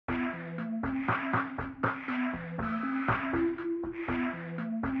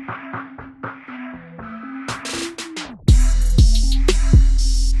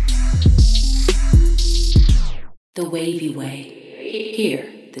Wavy way. Hear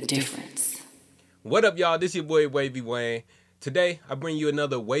the difference. What up, y'all? This your boy Wavy Wayne. Today, I bring you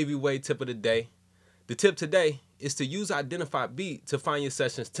another Wavy Way tip of the day. The tip today is to use identified beat to find your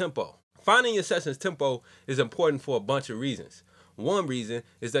session's tempo. Finding your session's tempo is important for a bunch of reasons. One reason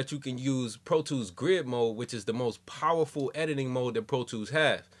is that you can use Pro Tools grid mode, which is the most powerful editing mode that Pro Tools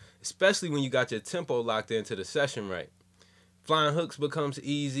have, especially when you got your tempo locked into the session right. Flying hooks becomes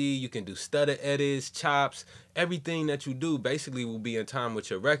easy. You can do stutter edits, chops. Everything that you do basically will be in time with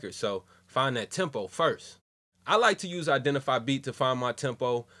your record. So find that tempo first. I like to use identified beat to find my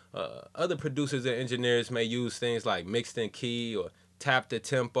tempo. Other producers and engineers may use things like mixed in key or tap the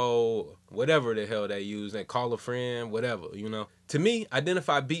tempo, whatever the hell they use, and call a friend, whatever, you know. To me,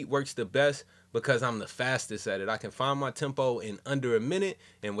 identified beat works the best because I'm the fastest at it. I can find my tempo in under a minute,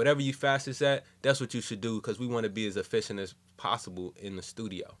 and whatever you fastest at, that's what you should do because we want to be as efficient as possible in the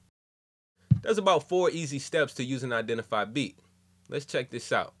studio. There's about 4 easy steps to use an identified beat. Let's check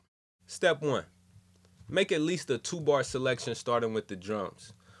this out. Step 1. Make at least a 2-bar selection starting with the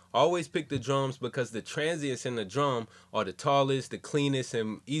drums. Always pick the drums because the transients in the drum are the tallest, the cleanest,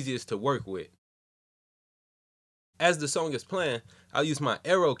 and easiest to work with. As the song is playing, I'll use my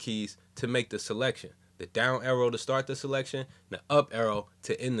arrow keys to make the selection. The down arrow to start the selection, the up arrow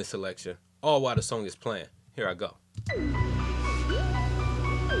to end the selection, all while the song is playing. Here I go.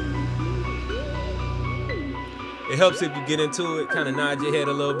 It helps if you get into it, kind of nod your head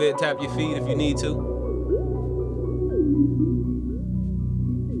a little bit, tap your feet if you need to.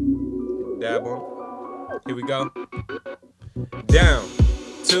 Dab on. Here we go. Down,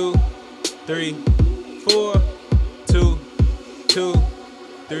 2, 3, 4, 2, 2,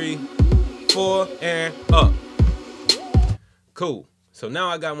 3, 4, and up. Cool. So now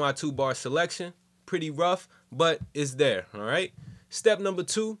I got my 2-bar selection. Pretty rough, but it's there, all right? Step number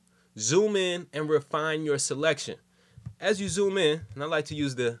 2, zoom in and refine your selection. As you zoom in, and I like to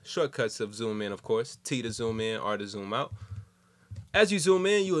use the shortcuts of zoom in, of course, T to zoom in, R to zoom out. As you zoom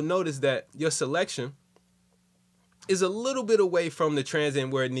in, you will notice that your selection is a little bit away from the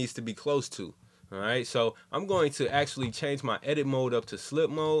transient where it needs to be close to. All right, so I'm going to actually change my edit mode up to slip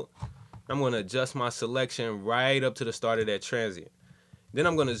mode. I'm going to adjust my selection right up to the start of that transient. Then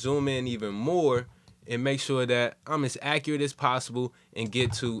I'm going to zoom in even more and make sure that I'm as accurate as possible and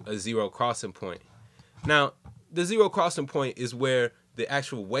get to a 0 crossing point. Now, the 0 crossing point is where the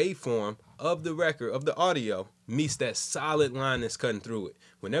actual waveform of the record, of the audio, meets that solid line that's cutting through it.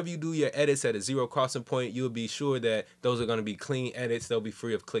 Whenever you do your edits at a 0 crossing point, you'll be sure that those are going to be clean edits. They'll be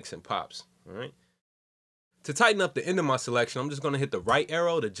free of clicks and pops. All right. To tighten up the end of my selection, I'm just going to hit the right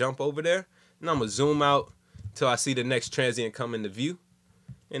arrow to jump over there, and I'm going to zoom out till I see the next transient come into view.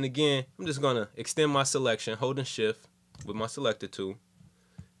 And again, I'm just going to extend my selection, holding shift with my selector tool,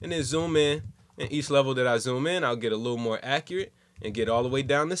 and then zoom in. And each level that I zoom in, I'll get a little more accurate and get all the way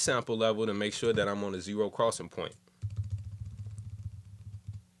down the sample level to make sure that I'm on a 0 crossing point.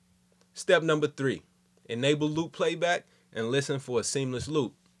 Step number 3, enable loop playback and listen for a seamless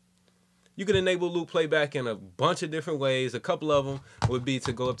loop. You can enable loop playback in a bunch of different ways. A couple of them would be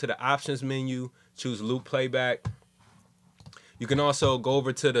to go up to the options menu, choose loop playback. You can also go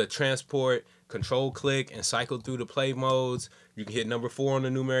over to the transport, control click, and cycle through the play modes. You can hit number 4 on the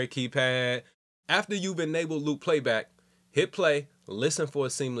numeric keypad. After you've enabled loop playback, hit play, listen for a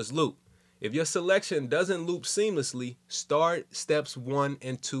seamless loop. If your selection doesn't loop seamlessly, start steps 1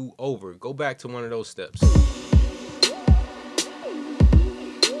 and 2 over. Go back to one of those steps.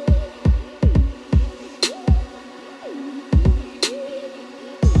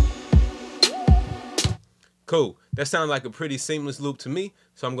 Cool. That sounds like a pretty seamless loop to me,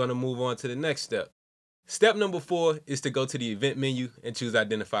 so I'm going to move on to the next step. Step number 4 is to go to the event menu and choose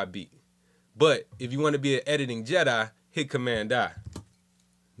identify beat. But if you want to be an editing Jedi, hit Command I.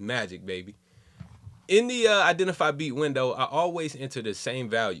 Magic, baby. In the identify beat window, I always enter the same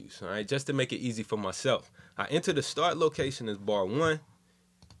values, all right, just to make it easy for myself. I enter the start location as bar 1,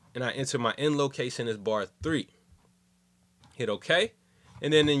 and I enter my end location as bar 3. Hit OK,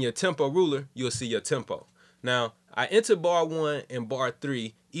 and then in your tempo ruler, you'll see your tempo. Now, I enter bar 1 and bar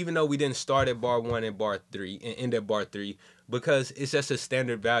 3, even though we didn't start at bar 1 and bar 3 and end at bar 3, because it's just a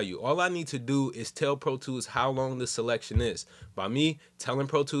standard value. All I need to do is tell Pro Tools how long the selection is. By me telling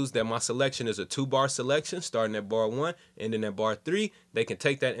Pro Tools that my selection is a 2-bar selection starting at bar 1, ending at bar 3, they can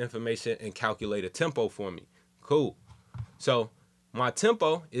take that information and calculate a tempo for me. Cool. So my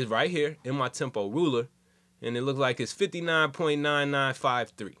tempo is right here in my tempo ruler, and it looks like it's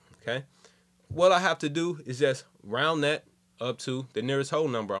 59.9953, okay? What I have to do is just round that up to the nearest whole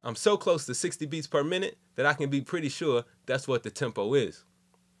number. I'm so close to 60 beats per minute that I can be pretty sure that's what the tempo is.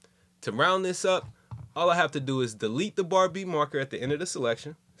 To round this up, all I have to do is delete the bar beat marker at the end of the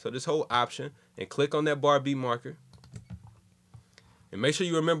selection. So this whole option, and click on that bar beat marker. And make sure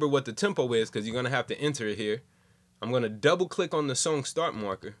you remember what the tempo is, because you're going to have to enter it here. I'm going to double click on the song start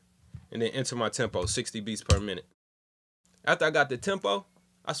marker and then enter my tempo, 60 beats per minute. After I got the tempo,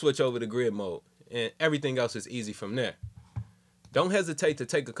 I switch over to grid mode, and everything else is easy from there. Don't hesitate to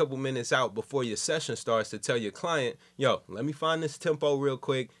take a couple minutes out before your session starts to tell your client, yo, let me find this tempo real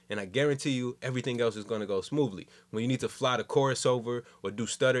quick, and I guarantee you everything else is going to go smoothly. When you need to fly the chorus over or do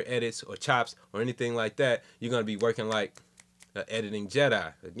stutter edits or chops or anything like that, you're going to be working like an editing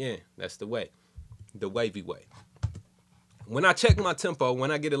Jedi. Again, that's the way, the wavy way. When I check my tempo,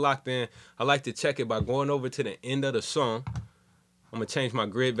 when I get it locked in, I like to check it by going over to the end of the song. I'm going to change my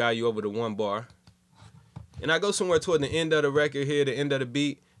grid value over to 1 bar. And I go somewhere toward the end of the record here, the end of the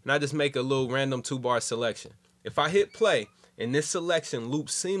beat, and I just make a little random 2-bar selection. If I hit play and this selection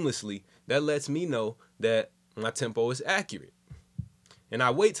loops seamlessly, that lets me know that my tempo is accurate. And I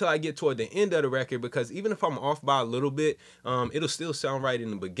wait till I get toward the end of the record, because even if I'm off by a little bit, it'll still sound right in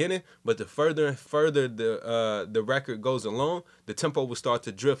the beginning. But the further and further the record goes along, the tempo will start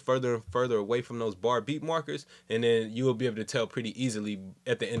to drift further and further away from those bar beat markers, and then you will be able to tell pretty easily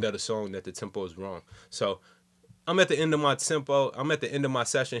at the end of the song that the tempo is wrong. So I'm at the end of my tempo. I'm at the end of my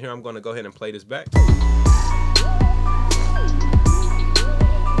session here. I'm going to go ahead and play this back.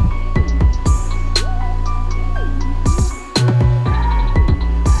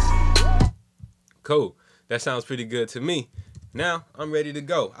 Cool. That sounds pretty good to me. Now I'm ready to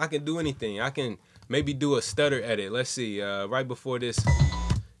go. I can do anything. I can maybe do a stutter edit. Let's see. Right before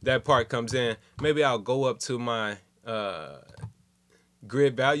that part comes in, maybe I'll go up to my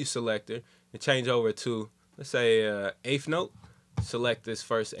grid value selector and change over to, let's say, eighth note. Select this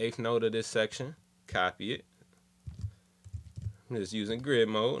first eighth note of this section. Copy it. I'm just using grid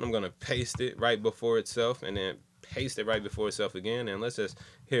mode. I'm gonna paste it right before itself, and then paste it right before itself again, and let's just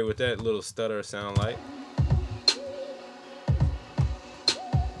hear what that little stutter sound like.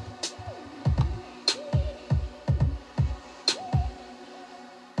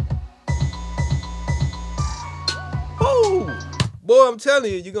 Woo! Boy, I'm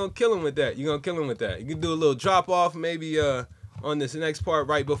telling you, you're gonna kill him with that. You're gonna kill him with that. You can do a little drop off maybe on this next part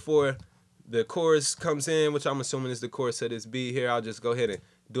right before the chorus comes in, which I'm assuming is the chorus of this beat here. I'll just go ahead and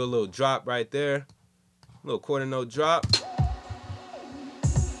do a little drop right there. Little quarter note drop.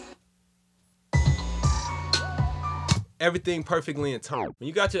 Everything perfectly in tone. When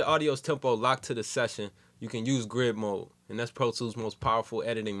you got your audio's tempo locked to the session, you can use grid mode, and that's Pro Tools' most powerful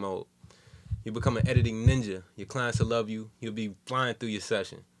editing mode. You become an editing ninja. Your clients will love you. You'll be flying through your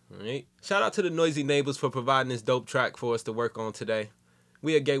session. All right? Shout out to the Noisy Neighbors for providing this dope track for us to work on today.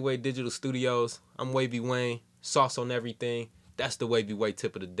 We at Gateway Digital Studios. I'm Wavy Wayne. Sauce on everything. That's the Wavy Way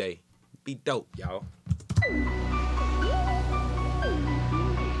tip of the day. Be dope, y'all.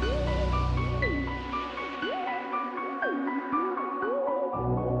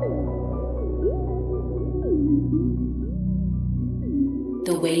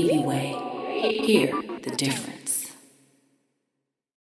 The Wavy Way. Hear the difference.